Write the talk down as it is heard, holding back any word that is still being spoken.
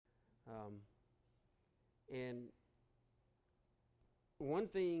And one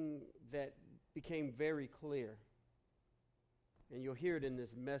thing that became very clear, and you'll hear it in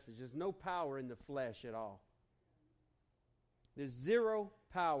this message, there's no power in the flesh at all. There's zero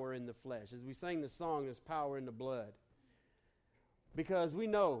power in the flesh. As we sang the song, there's power in the blood. Because we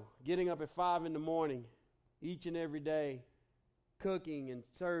know, getting up at 5 in the morning, each and every day, cooking and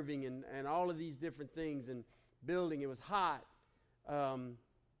serving and all of these different things and building, it was hot.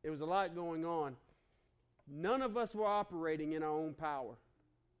 There was a lot going on. None of us were operating in our own power.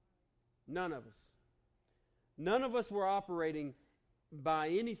 None of us. None of us were operating by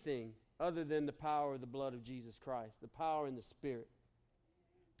anything other than the power of the blood of Jesus Christ, the power in the Spirit.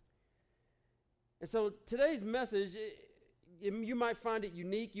 And so today's message, you might find it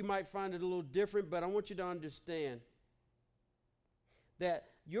unique, you might find it a little different, but I want you to understand that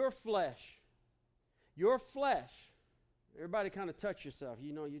your flesh, everybody kind of touch yourself,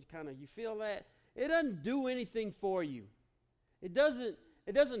 you feel that? It doesn't do anything for you. It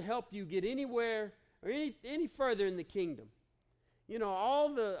doesn't help you get anywhere or any further in the kingdom. You know,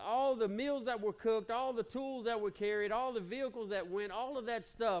 all the meals that were cooked, all the tools that were carried, all the vehicles that went, all of that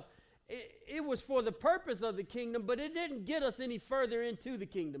stuff, it was for the purpose of the kingdom, but it didn't get us any further into the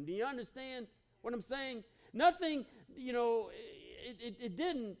kingdom. Do you understand what I'm saying? Nothing, it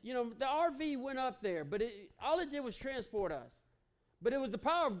didn't, the RV went up there, but all it did was transport us. But it was the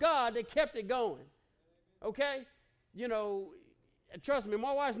power of God that kept it going. Okay? Trust me,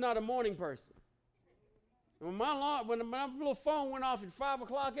 my wife's not a morning person. When my little phone went off at 5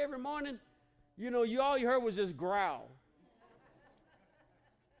 o'clock every morning, all you heard was just growl.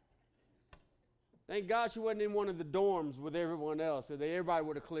 Thank God she wasn't in one of the dorms with everyone else, or everybody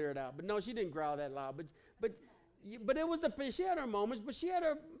would have cleared out. But no, she didn't growl that loud. But it was she had her moments, but she had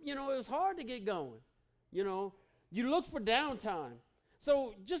her, it was hard to get going. You look for downtime.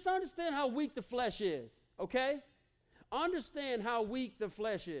 So just understand how weak the flesh is, okay? Understand how weak the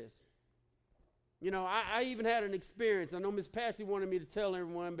flesh is. I even had an experience. I know Miss Patsy wanted me to tell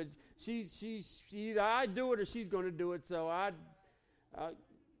everyone, but she either I do it or she's going to do it. So I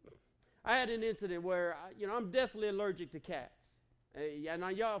had an incident where I'm deathly allergic to cats. And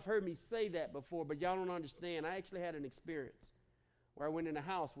y'all have heard me say that before, but y'all don't understand. I actually had an experience where I went in a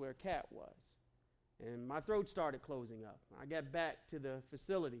house where a cat was, and my throat started closing up. I got back to the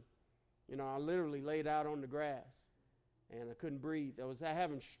facility. I literally laid out on the grass, and I couldn't breathe. I was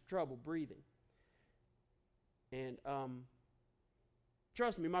having trouble breathing. And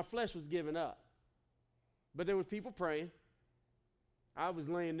trust me, my flesh was giving up. But there was people praying. I was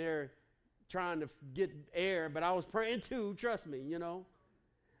laying there trying to get air, but I was praying too, trust me, and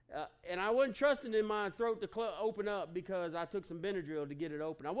I wasn't trusting in my throat to open up because I took some Benadryl to get it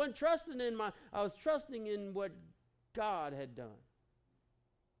open. I wasn't trusting I was trusting in what God had done.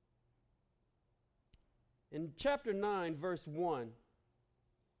 In chapter 9, verse 1,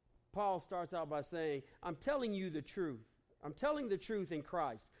 Paul starts out by saying, I'm telling you the truth. I'm telling the truth in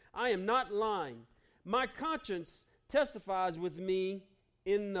Christ. I am not lying. My conscience testifies with me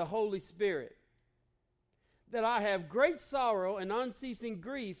in the Holy Spirit that I have great sorrow and unceasing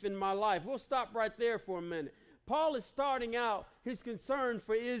grief in my life. We'll stop right there for a minute. Paul is starting out his concern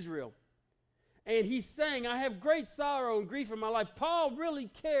for Israel. And he's saying, I have great sorrow and grief in my life. Paul really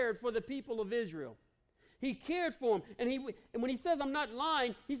cared for the people of Israel. He cared for them. And when he says, I'm not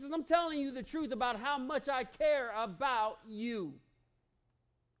lying, he says, I'm telling you the truth about how much I care about you.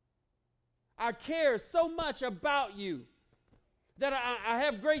 I care so much about you that I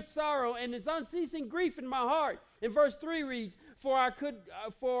have great sorrow and it's unceasing grief in my heart. And verse 3 reads, For I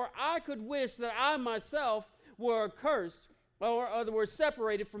could wish that I myself were accursed, or in other words,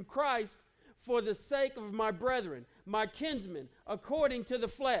 separated from Christ for the sake of my brethren, my kinsmen, according to the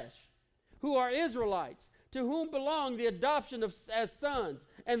flesh, who are Israelites, to whom belong the adoption as sons,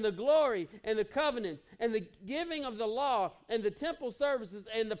 and the glory, and the covenants, and the giving of the law, and the temple services,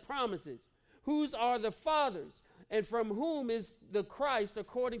 and the promises, whose are the fathers, and from whom is the Christ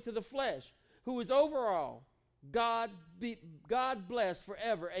according to the flesh, who is over all, God blessed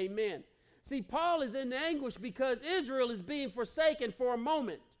forever. Amen. See, Paul is in anguish because Israel is being forsaken for a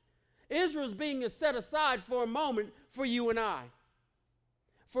moment. Israel is being set aside for a moment for you and I.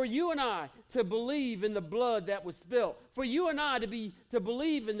 For you and I to believe in the blood that was spilled. For you and I to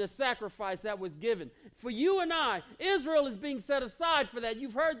believe in the sacrifice that was given. For you and I, Israel is being set aside for that.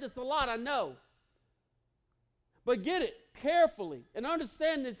 You've heard this a lot, I know. But get it carefully and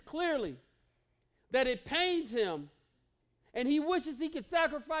understand this clearly, that it pains him and he wishes he could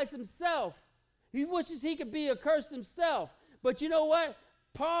sacrifice himself. He wishes he could be accursed himself. But you know what?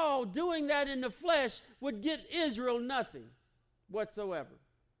 Paul doing that in the flesh would get Israel nothing whatsoever.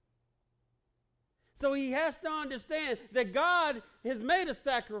 So he has to understand that God has made a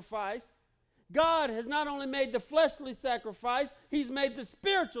sacrifice. God has not only made the fleshly sacrifice, he's made the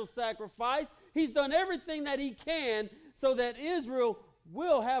spiritual sacrifice. He's done everything that he can so that Israel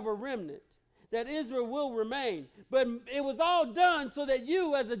will have a remnant, that Israel will remain. But it was all done so that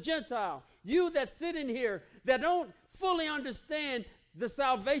you as a Gentile, you that sit in here, that don't fully understand the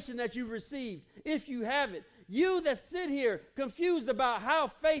salvation that you've received, if you have it, you that sit here confused about how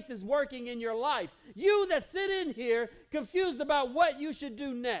faith is working in your life, you that sit in here confused about what you should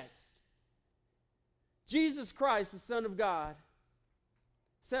do next, Jesus Christ, the Son of God,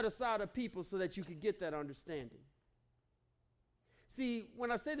 set aside a people so that you could get that understanding. See,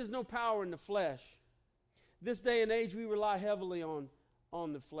 when I say there's no power in the flesh, this day and age we rely heavily on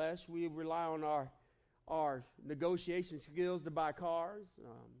the flesh. We rely on our negotiation skills to buy cars,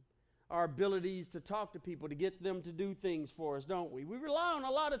 our abilities to talk to people, to get them to do things for us, don't we? We rely on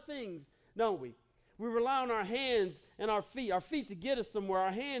a lot of things, don't we? We rely on our hands and our feet to get us somewhere,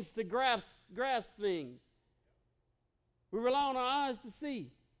 our hands to grasp things. We rely on our eyes to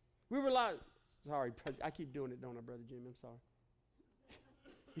see. Sorry, I keep doing it, don't I, Brother Jimmy? I'm sorry.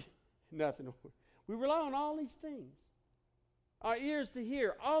 Nothing. We rely on all these things. Our ears to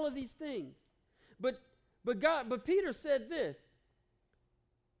hear, all of these things. But Peter said this.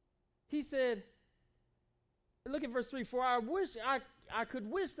 He said, look at verse 3, for I could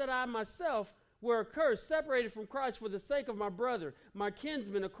wish that I myself were accursed, separated from Christ for the sake of my brother, my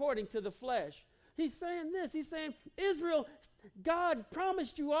kinsman according to the flesh. He's saying this. He's saying, Israel, God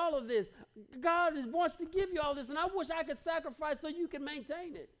promised you all of this. God wants to give you all this, and I wish I could sacrifice so you can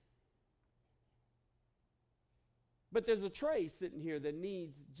maintain it. But there's a Trey sitting here that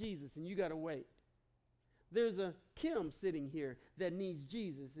needs Jesus, and you got to wait. There's a Kim sitting here that needs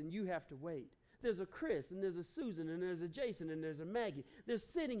Jesus, and you have to wait. There's a Chris, and there's a Susan, and there's a Jason, and there's a Maggie. There's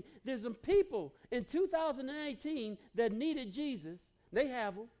some people in 2018 that needed Jesus. They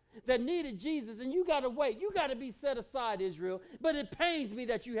have them. That needed Jesus, and you got to wait. You got to be set aside, Israel. But it pains me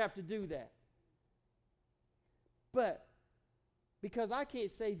that you have to do that. But because I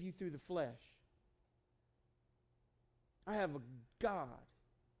can't save you through the flesh, I have a God.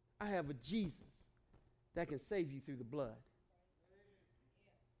 I have a Jesus that can save you through the blood.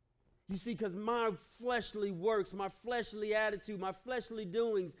 You see, because my fleshly works, my fleshly attitude, my fleshly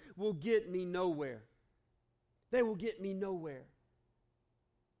doings will get me nowhere. They will get me nowhere.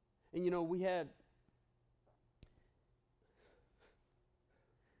 And I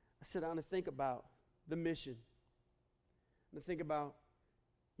sit down and think about the mission. And I think about,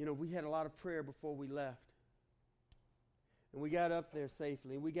 we had a lot of prayer before we left. And we got up there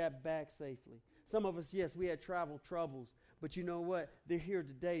safely, and we got back safely. Some of us, yes, we had travel troubles. But you know what? They're here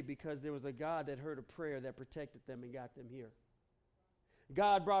today because there was a God that heard a prayer that protected them and got them here.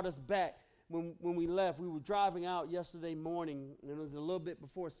 God brought us back. When we left, we were driving out yesterday morning, and it was a little bit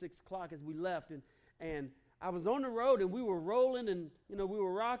before 6 o'clock as we left, and I was on the road, and we were rolling, and we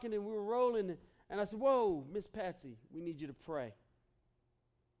were rocking, and we were rolling, and I said, whoa, Miss Patsy, we need you to pray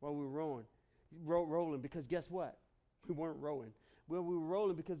while we were rolling, because guess what? We weren't rolling. Well, we were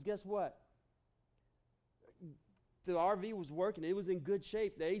rolling because guess what? The RV was working. It was in good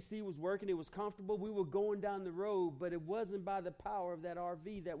shape. The AC was working. It was comfortable. We were going down the road, but it wasn't by the power of that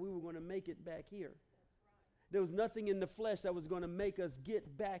RV that we were going to make it back here. There was nothing in the flesh that was going to make us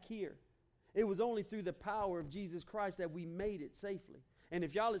get back here. It was only through the power of Jesus Christ that we made it safely. And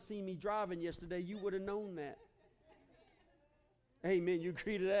if y'all had seen me driving yesterday, you would have known that. Amen. You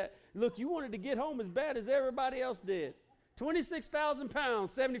agree to that? Look, you wanted to get home as bad as everybody else did. 26,000 pounds,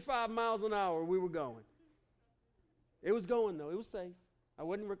 75 miles an hour, we were going. It was going, though. It was safe. I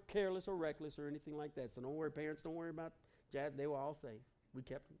wasn't careless or reckless or anything like that. So don't worry, parents, don't worry about Jad. They were all safe. We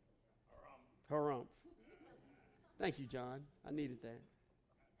kept them. Harumph. Thank you, John. I needed that.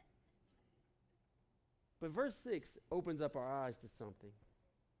 But verse 6 opens up our eyes to something.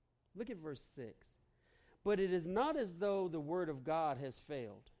 Look at verse 6. But it is not as though the word of God has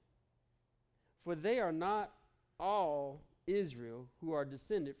failed. For they are not all Israel who are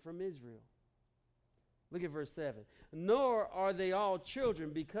descended from Israel. Look at verse 7. Nor are they all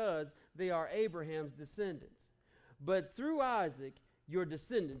children because they are Abraham's descendants. But through Isaac your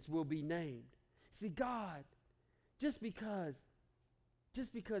descendants will be named. See, God, just because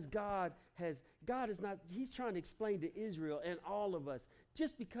God is not, he's trying to explain to Israel and all of us,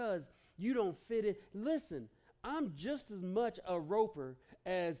 just because you don't fit in. Listen, I'm just as much a Roper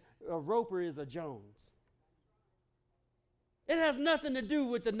as a Roper is a Jones. It has nothing to do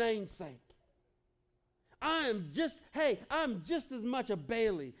with the namesake. I'm just as much a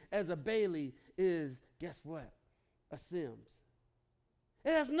Bailey as a Bailey is, guess what? A Sims.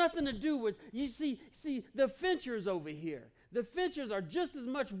 It has nothing to do with, you see the Finchers over here. The Finchers are just as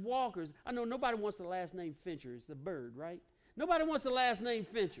much walkers. I know nobody wants the last name Fincher. It's a bird, right? Nobody wants the last name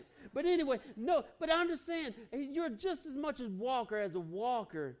Fincher. But anyway, no, but I understand you're just as much a walker as a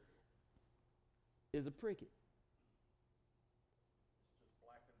walker is a pricket.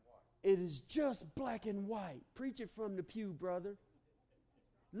 It is just black and white. Preach it from the pew, brother.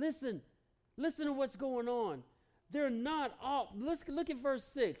 Listen to what's going on. They're not all, let's look at verse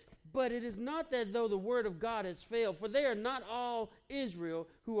 6. But it is not that though the word of God has failed, for they are not all Israel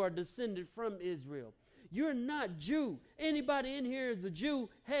who are descended from Israel. You're not Jew. Anybody in here is a Jew.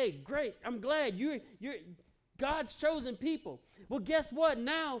 Hey, great. I'm glad you're God's chosen people. Well, guess what?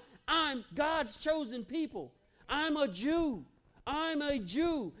 Now I'm God's chosen people. I'm a Jew. I'm a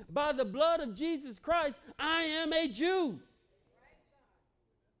Jew. By the blood of Jesus Christ, I am a Jew.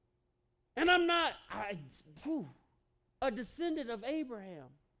 And I'm not a descendant of Abraham.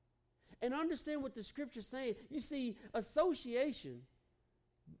 And understand what the scripture's saying. You see, association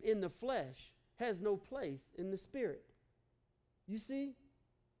in the flesh has no place in the spirit. You see?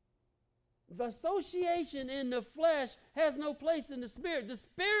 The association in the flesh has no place in the spirit. The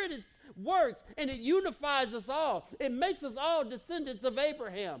spirit works and it unifies us all. It makes us all descendants of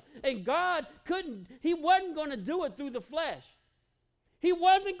Abraham. And God he wasn't going to do it through the flesh. He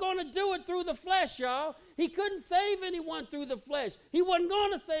wasn't going to do it through the flesh, y'all. He couldn't save anyone through the flesh. He wasn't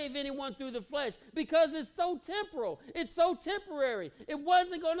going to save anyone through the flesh because it's so temporal. It's so temporary. It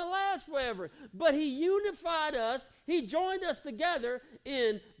wasn't going to last forever. But he unified us. He joined us together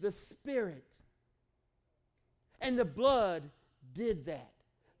in the Spirit. And the blood did that.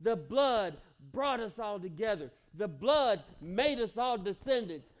 The blood brought us all together. The blood made us all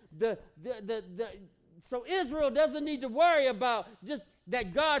descendants. So Israel doesn't need to worry about just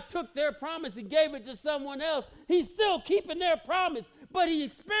that God took their promise and gave it to someone else. He's still keeping their promise, but he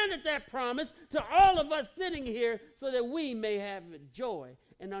expanded that promise to all of us sitting here so that we may have joy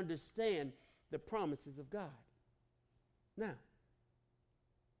and understand the promises of God. Now,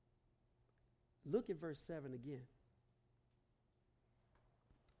 look at verse 7 again.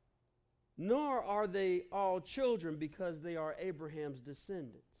 Nor are they all children because they are Abraham's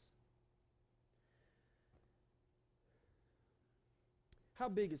descendants. How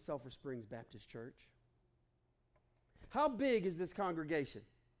big is Sulphur Springs Baptist Church? How big is this congregation?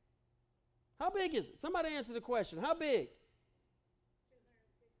 How big is it? Somebody answer the question. How big?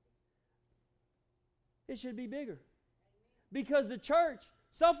 It should be bigger. Because the church,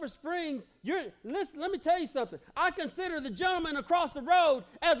 Sulphur Springs, listen, let me tell you something. I consider the gentleman across the road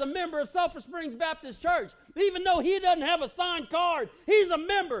as a member of Sulphur Springs Baptist Church. Even though he doesn't have a signed card, he's a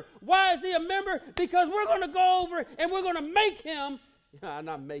member. Why is he a member? Because we're going to go over and we're going to make him,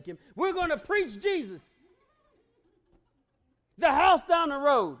 not make him, we're going to preach Jesus. The house down the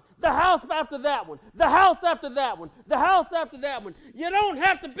road, the house after that one, the house after that one, the house after that one. You don't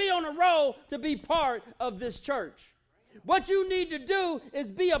have to be on a roll to be part of this church. What you need to do is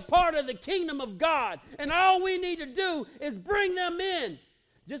be a part of the kingdom of God. And all we need to do is bring them in.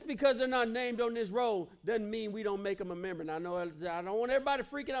 Just because they're not named on this roll doesn't mean we don't make them a member. And I know I don't want everybody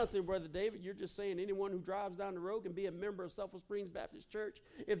freaking out saying, Brother David, you're just saying anyone who drives down the road can be a member of Sulphur Springs Baptist Church.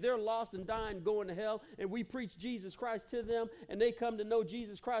 If they're lost and dying, going to hell, and we preach Jesus Christ to them, and they come to know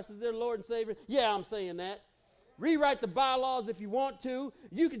Jesus Christ as their Lord and Savior, yeah, I'm saying that. Rewrite the bylaws if you want to.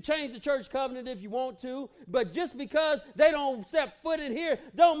 You can change the church covenant if you want to. But just because they don't step foot in here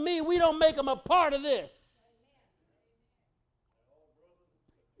don't mean we don't make them a part of this.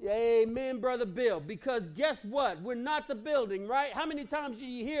 Amen, Brother Bill. Because guess what? We're not the building, right? How many times do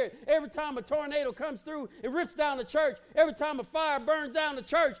you hear it? Every time a tornado comes through and rips down the church, every time a fire burns down the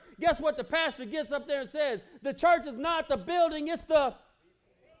church, guess what the pastor gets up there and says? The church is not the building, it's the...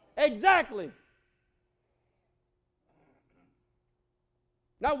 Exactly.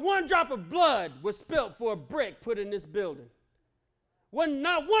 Not one drop of blood was spilt for a brick put in this building.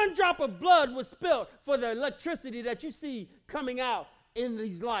 Not one drop of blood was spilt for the electricity that you see coming out in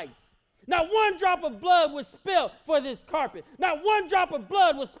these lights. Not one drop of blood was spilt for this carpet. Not one drop of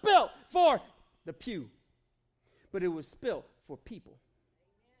blood was spilt for the pew. But it was spilt for people.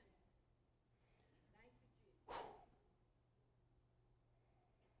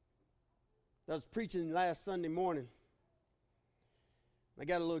 I was preaching last Sunday morning. I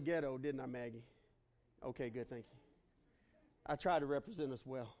got a little ghetto, didn't I, Maggie? Okay, good, thank you. I tried to represent us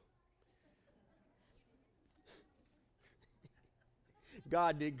well.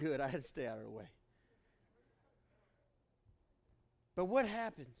 God did good. I had to stay out of the way. But what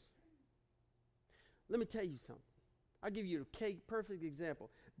happens? Let me tell you something. I'll give you a perfect example.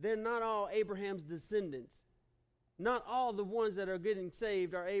 They're not all Abraham's descendants. not all the ones that are getting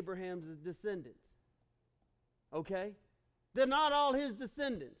saved are Abraham's descendants. Okay? They're not all his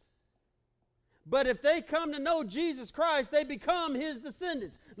descendants. But if they come to know Jesus Christ, they become his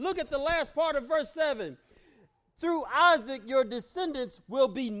descendants. Look at the last part of verse 7. Through Isaac, your descendants will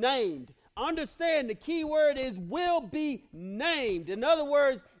be named. Understand the key word is will be named. In other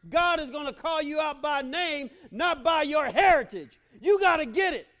words, God is going to call you out by name, not by your heritage. You got to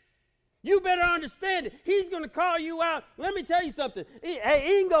get it. You better understand it. He's going to call you out. Let me tell you something.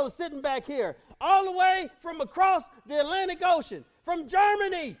 Hey, Ingo's sitting back here, all the way from across the Atlantic Ocean, from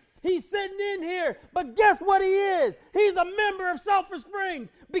Germany. He's sitting in here. But guess what he is? He's a member of Sulphur Springs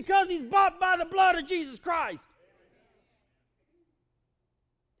because he's bought by the blood of Jesus Christ.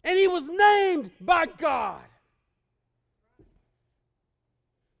 And he was named by God.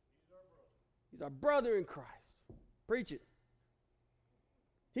 He's our brother in Christ. Preach it.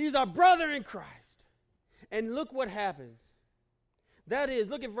 He's our brother in Christ. And look what happens. That is,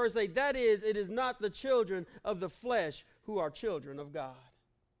 look at verse 8. That is, it is not the children of the flesh who are children of God.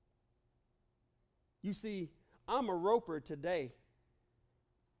 You see, I'm a roper today.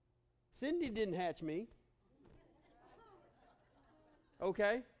 Cindy didn't hatch me.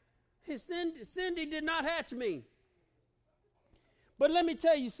 Okay? Cindy did not hatch me. But let me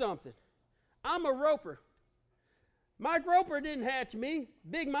tell you something. I'm a roper. Mike Roper didn't hatch me.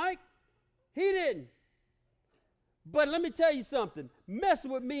 Big Mike, he didn't. But let me tell you something. Mess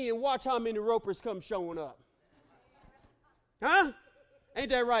with me and watch how many ropers come showing up. Huh? Ain't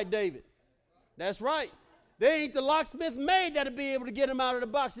that right, David? That's right. They ain't the locksmith maid that'll be able to get him out of the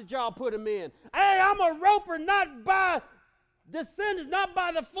box that y'all put him in. Hey, I'm a roper not by descendants, not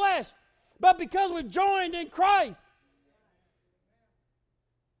by the flesh, but because we're joined in Christ.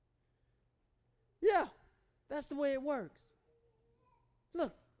 Yeah, that's the way it works.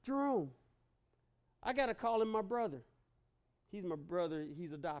 Look, Jerome, I got to call him my brother. He's my brother.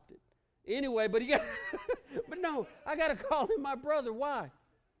 He's adopted. Anyway, but but no, I got to call him my brother. Why?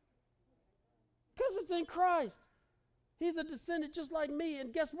 Because it's in Christ. He's a descendant just like me.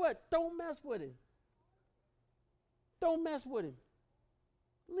 And guess what? Don't mess with him. Don't mess with him.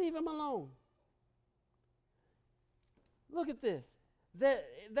 Leave him alone. Look at this.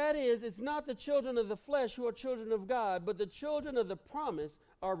 That is, it's not the children of the flesh who are children of God, but the children of the promise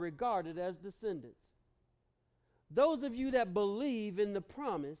are regarded as descendants. Those of you that believe in the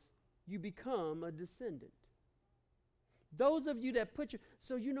promise, you become a descendant. Those of you that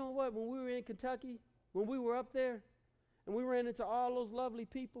so you know what, when we were in Kentucky, when we were up there, and we ran into all those lovely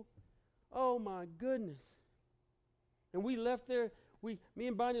people, oh my goodness. And we left there, me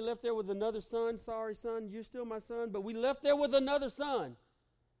and Bonnie left there with another son. Sorry, son, you're still my son, but we left there with another son.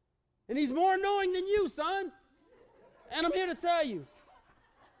 And he's more annoying than you, son. And I'm here to tell you,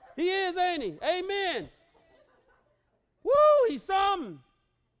 he is, ain't he? Amen. Woo, he's something.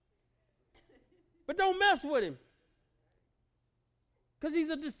 But don't mess with him. Because he's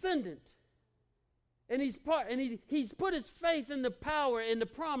a descendant. And he's put his faith in the power and the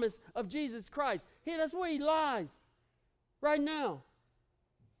promise of Jesus Christ. Here, that's where he lies right now.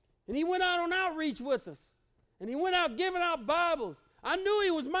 And he went out on outreach with us. And he went out giving out Bibles. I knew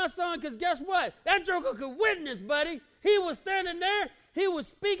he was my son because guess what? That joker could witness, buddy. He was standing there. He was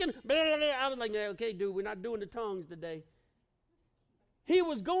speaking. Blah, blah, blah. I was like, okay, dude, we're not doing the tongues today. He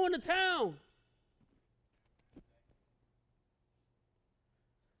was going to town.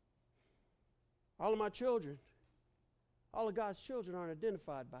 All of my children, all of God's children aren't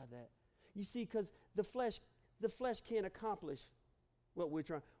identified by that. You see, because the flesh can't accomplish what we're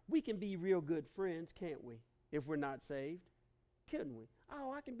trying. We can be real good friends, can't we, if we're not saved? Couldn't we?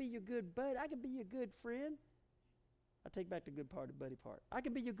 Oh, I can be your good bud. I can be your good friend. I take back the good part, the buddy part. I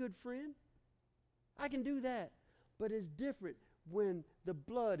can be your good friend. I can do that. But it's different when the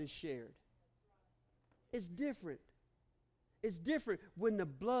blood is shared. It's different. It's different when the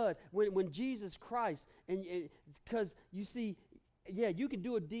blood, when Jesus Christ, and because you see, yeah, you can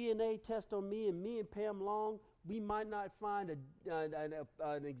do a DNA test on me and Pam Long. We might not find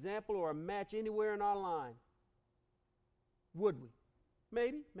an example or a match anywhere in our line. Would we?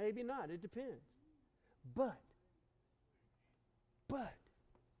 Maybe, maybe not. It depends. But,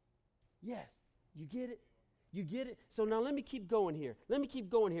 yes, you get it? You get it? So now let me keep going here.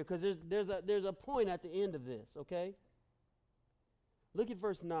 Because there's a point at the end of this, okay? Look at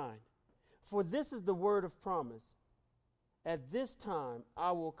verse 9. For this is the word of promise. At this time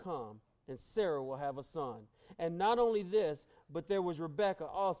I will come, and Sarah will have a son. And not only this, but there was Rebekah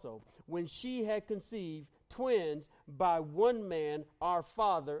also, when she had conceived twins by one man, our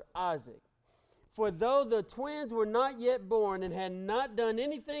father Isaac. For though the twins were not yet born and had not done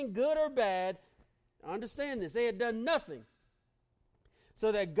anything good or bad, Understand this. They had done nothing.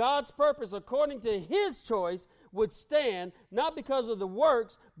 So that God's purpose, according to his choice, would stand, not because of the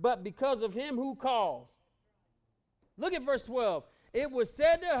works, but because of him who calls. Look at verse 12. It was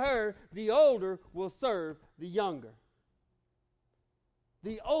said to her, the older will serve the younger.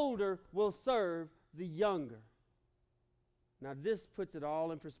 The older will serve the younger. Now this puts it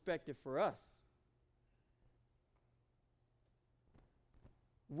all in perspective for us.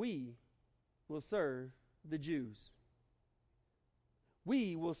 We will serve the Jews.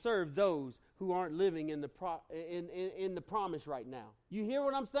 We will serve those who aren't living in the promise right now. You hear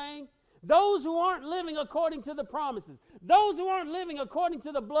what I'm saying? Those who aren't living according to the promises, those who aren't living according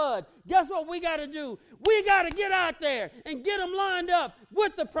to the blood, guess what we got to do? We got to get out there and get them lined up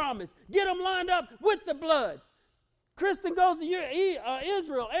with the promise. Get them lined up with the blood. Kristen goes to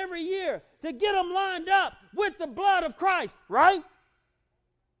Israel every year to get them lined up with the blood of Christ, right?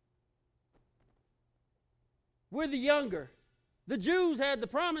 We're the younger. The Jews had the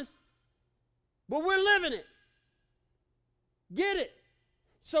promise, but we're living it. Get it?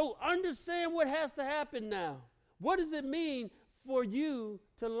 So understand what has to happen now. What does it mean for you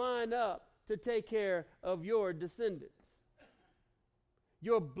to line up to take care of your descendants,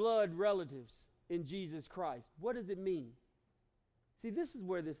 your blood relatives in Jesus Christ? What does it mean? See, this is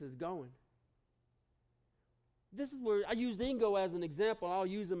where this is going. This is where I used Ingo as an example. I'll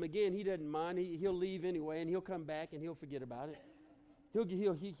use him again. He doesn't mind. He'll leave anyway, and he'll come back, and he'll forget about it.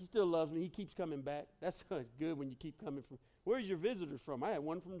 He still loves me. He keeps coming back. That's good when you keep coming from. Where's your visitors from? I had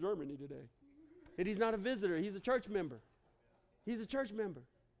one from Germany today. And he's not a visitor. He's a church member. He's a church member.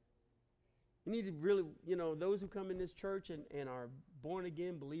 You need to really, those who come in this church and are born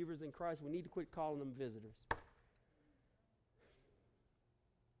again believers in Christ, we need to quit calling them visitors.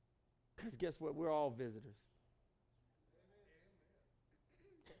 Because guess what? We're all visitors.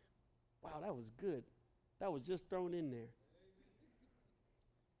 Wow, that was good. That was just thrown in there.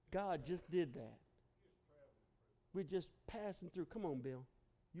 God just did that. We're just passing through. Come on, Bill.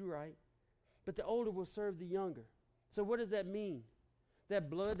 You're right. But the older will serve the younger. So what does that mean? That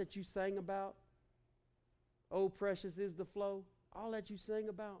blood that you sang about, oh, precious is the flow, all that you sang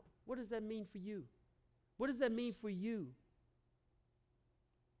about, what does that mean for you? What does that mean for you?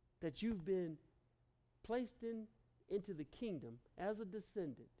 That you've been placed into the kingdom as a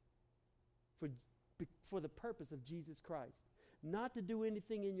descendant for the purpose of Jesus Christ. Not to do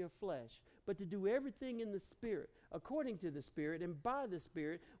anything in your flesh, but to do everything in the Spirit, according to the Spirit and by the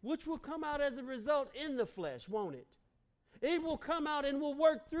Spirit, which will come out as a result in the flesh, won't it? It will come out and will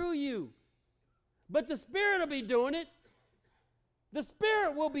work through you. But the Spirit will be doing it. The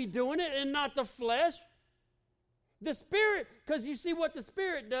Spirit will be doing it and not the flesh. The Spirit, because you see what the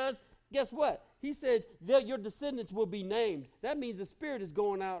Spirit does, guess what? He said that your descendants will be named. That means the Spirit is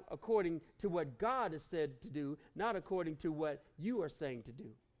going out according to what God has said to do, not according to what you are saying to do,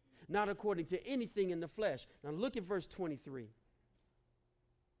 not according to anything in the flesh. Now look at verse 23.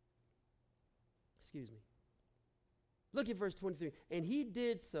 Excuse me. Look at verse 23. And he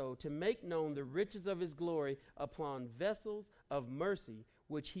did so to make known the riches of his glory upon vessels of mercy,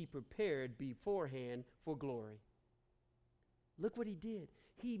 which he prepared beforehand for glory. Look what he did.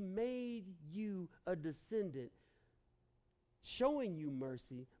 He made you a descendant, showing you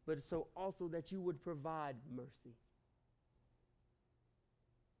mercy, but so also that you would provide mercy.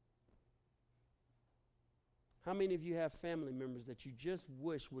 How many of you have family members that you just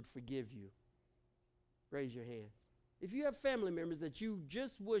wish would forgive you? Raise your hands. If you have family members that you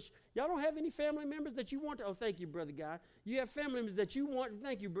just wish, y'all don't have any family members that you want to, oh, thank you, brother guy. You have family members that you want,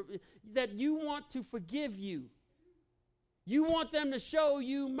 thank you, that you want to forgive you. You want them to show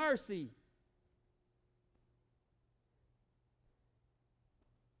you mercy.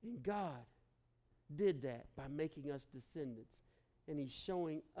 And God did that by making us descendants. And he's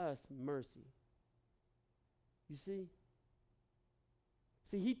showing us mercy. You see?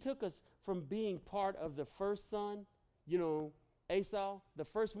 See, he took us from being part of the first son, Esau, the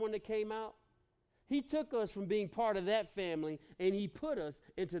first one that came out. He took us from being part of that family, and he put us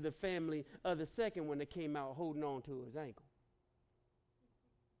into the family of the second one that came out holding on to his ankle.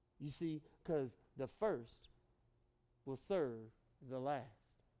 You see, because the first will serve the last,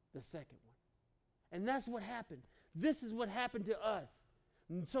 the second one. And that's what happened. This is what happened to us.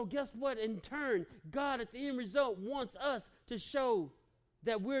 And so guess what? In turn, God at the end result wants us to show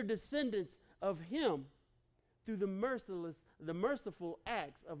that we're descendants of him through the merciful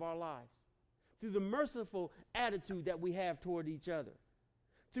acts of our lives, through the merciful attitude that we have toward each other.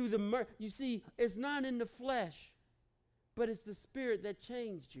 Through you see, it's not in the flesh, but it's the Spirit that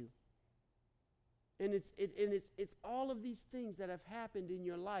changed you. And it's all of these things that have happened in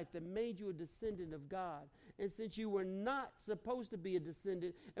your life that made you a descendant of God. And since you were not supposed to be a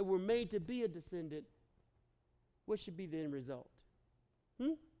descendant and were made to be a descendant, what should be the end result?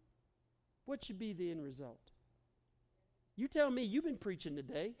 What should be the end result? You tell me. You've been preaching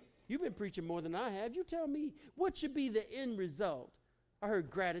today. You've been preaching more than I have. You tell me, what should be the end result? I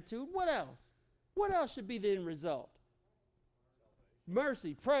heard gratitude. What else? What else should be the end result?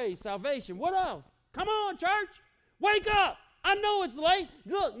 Mercy, praise, salvation. What else? Come on, church. Wake up. I know it's late.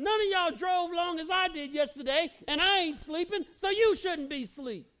 Look, none of y'all drove long as I did yesterday, and I ain't sleeping, so you shouldn't be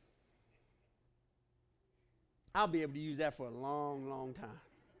asleep. I'll be able to use that for a long, long time.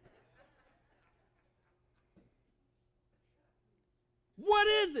 What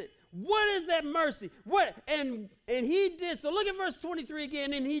is it? What is that mercy? What? And he did so. Look at verse 23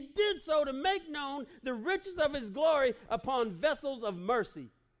 again. And he did so to make known the riches of his glory upon vessels of mercy.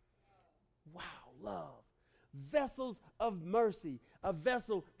 Wow, love. Vessels of mercy. A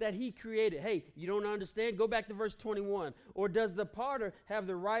vessel that he created. Hey, you don't understand? Go back to verse 21. Or does the potter have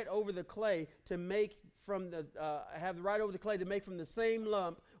the right over the clay to make from the same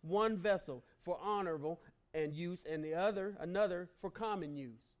lump one vessel for honorable and use, and the other another for common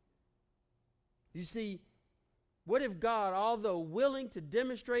use? You see, what if God, although willing to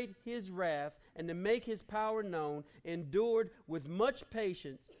demonstrate his wrath and to make his power known, endured with much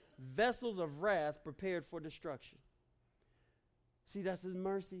patience vessels of wrath prepared for destruction? See, that's his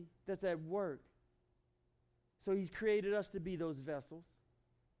mercy. That's at work. So he's created us to be those vessels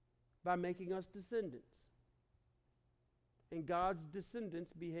by making us descendants. And God's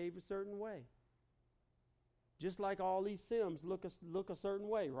descendants behave a certain way. Just like all these Sims look a certain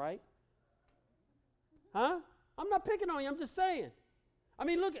way, right? Huh? I'm not picking on you. I'm just saying. I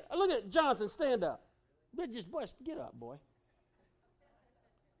mean, look at Jonathan. Stand up. Get up, boy.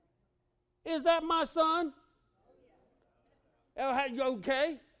 Is that my son? Oh, you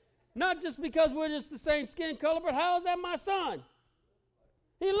okay? Not just because we're just the same skin color, but how is that my son?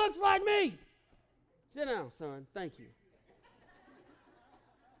 He looks like me. Sit down, son. Thank you.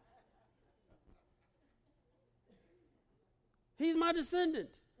 He's my descendant.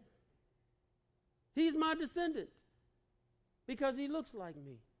 He's my descendant because he looks like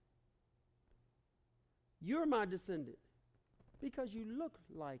me. You're my descendant because you look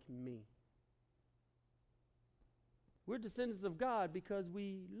like me. We're descendants of God because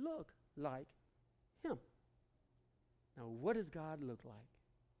we look like him. Now, what does God look like?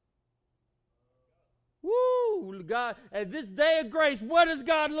 Woo! God, at this day of grace, what does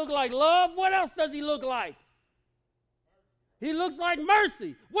God look like? Love? What else does he look like? He looks like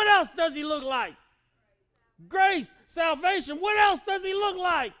mercy. What else does he look like? Grace, salvation. What else does he look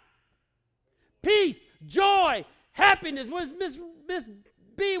like? Peace, joy, happiness. What Miss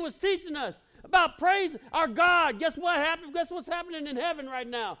B was teaching us about praise our God. Guess what happened? Guess what's happening in heaven right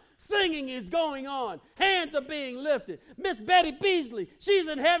now? Singing is going on. Hands are being lifted. Miss Betty Beasley, she's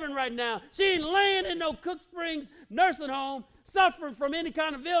in heaven right now. She ain't laying in no Cook Springs nursing home suffering from any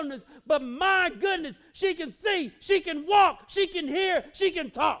kind of illness, but my goodness, she can see, she can walk, she can hear, she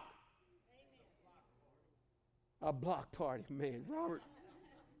can talk. A block party, man. Robert,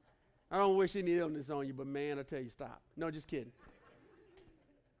 I don't wish any illness on you, but man, I tell you, stop. No, just kidding.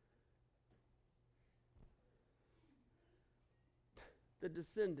 The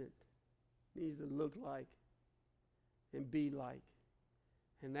descendant needs to look like and be like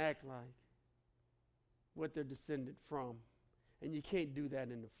and act like what they're descended from. And you can't do that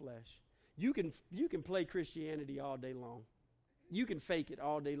in the flesh. You can play Christianity all day long. You can fake it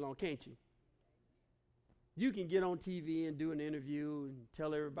all day long, can't you? You can get on TV and do an interview and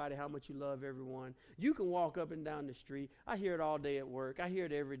tell everybody how much you love everyone. You can walk up and down the street. I hear it all day at work. I hear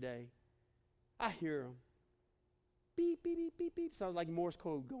it every day. I hear them. Beep, beep, beep, beep, beep. Sounds like Morse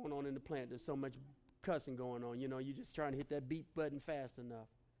code going on in the plant. There's so much cussing going on. You know, you're just trying to hit that beep button fast enough.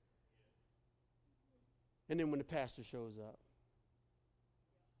 And then when the pastor shows up.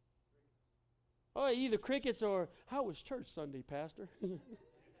 Oh, either crickets or, how was church Sunday, Pastor?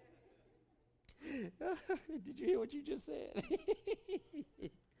 Did you hear what you just said?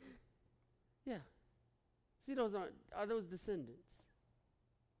 Yeah. See, are those descendants?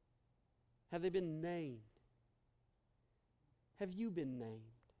 Have they been named? Have you been named?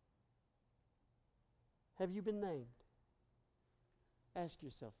 Have you been named? Ask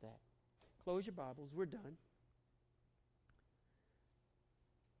yourself that. Close your Bibles. We're done.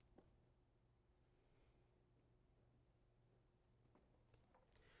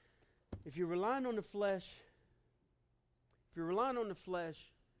 If you're relying on the flesh,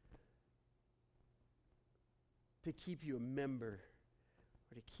 to keep you a member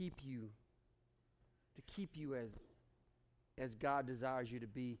or to keep you to keep you as God desires you to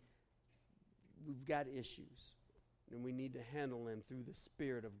be, we've got issues, and we need to handle them through the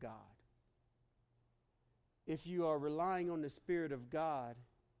Spirit of God. If you are relying on the Spirit of God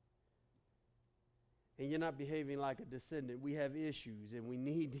and you're not behaving like a descendant, we have issues, and we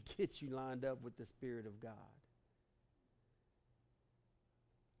need to get you lined up with the Spirit of God.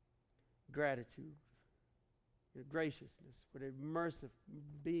 Gratitude, graciousness,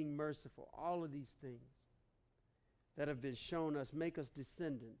 being merciful, all of these things that have been shown us make us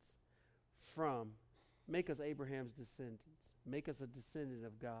descendants make us Abraham's descendants, make us a descendant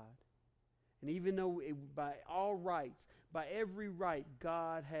of God. And even though by all rights, by every right,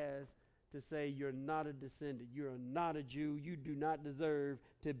 God has to say, you're not a descendant, you're not a Jew, you do not deserve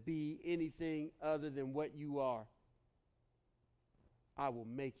to be anything other than what you are. I will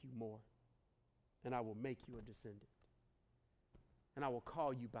make you more, and I will make you a descendant. And I will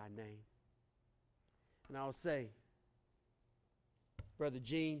call you by name. And I will say, Brother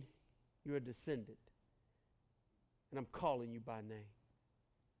Gene, you're a descendant, and I'm calling you by name.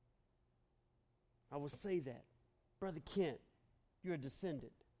 I will say that. Brother Kent, you're a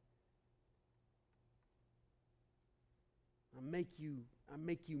descendant. I make you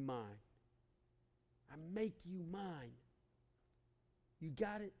mine. I make you mine. You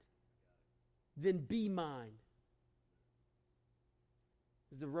got it? Then be mine.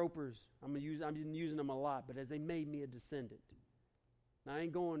 As the ropers, I've been using them a lot, but as they made me a descendant. Now I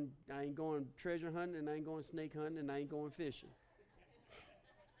ain't going treasure hunting, and I ain't going snake hunting, and I ain't going fishing.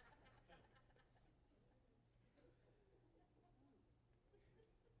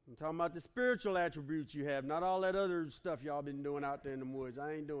 I'm talking about the spiritual attributes you have, not all that other stuff y'all been doing out there in the woods.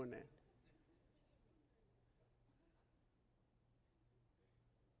 I ain't doing that.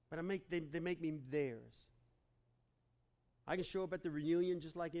 But they make me theirs. I can show up at the reunion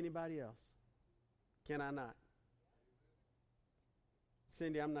just like anybody else. Can I not?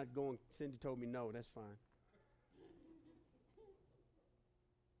 Cindy, I'm not going. Cindy told me no, that's fine.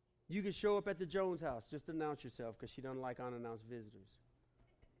 You can show up at the Jones house. Just announce yourself, because she doesn't like unannounced visitors.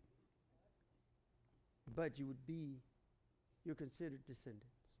 But you're considered descendants.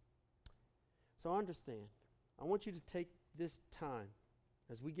 So understand, I want you to take this time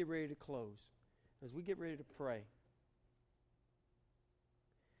as we get ready to close, as we get ready to pray.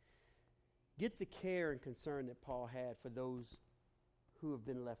 Get the care and concern that Paul had for those who have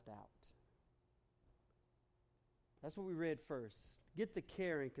been left out. That's what we read first. Get the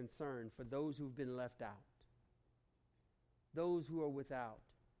care and concern for those who've been left out, those who are without,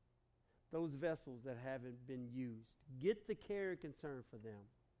 those vessels that haven't been used. Get the care and concern for them.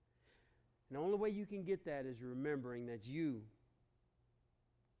 And the only way you can get that is remembering that you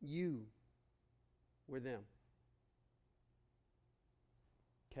were them.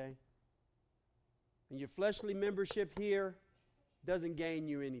 Okay? And your fleshly membership here doesn't gain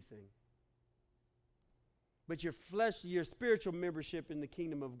you anything. But your spiritual membership in the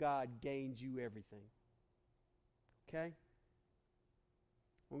kingdom of God gains you everything. Okay?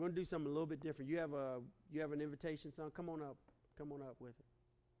 We're going to do something a little bit different. You have an invitation song. Come on up with it.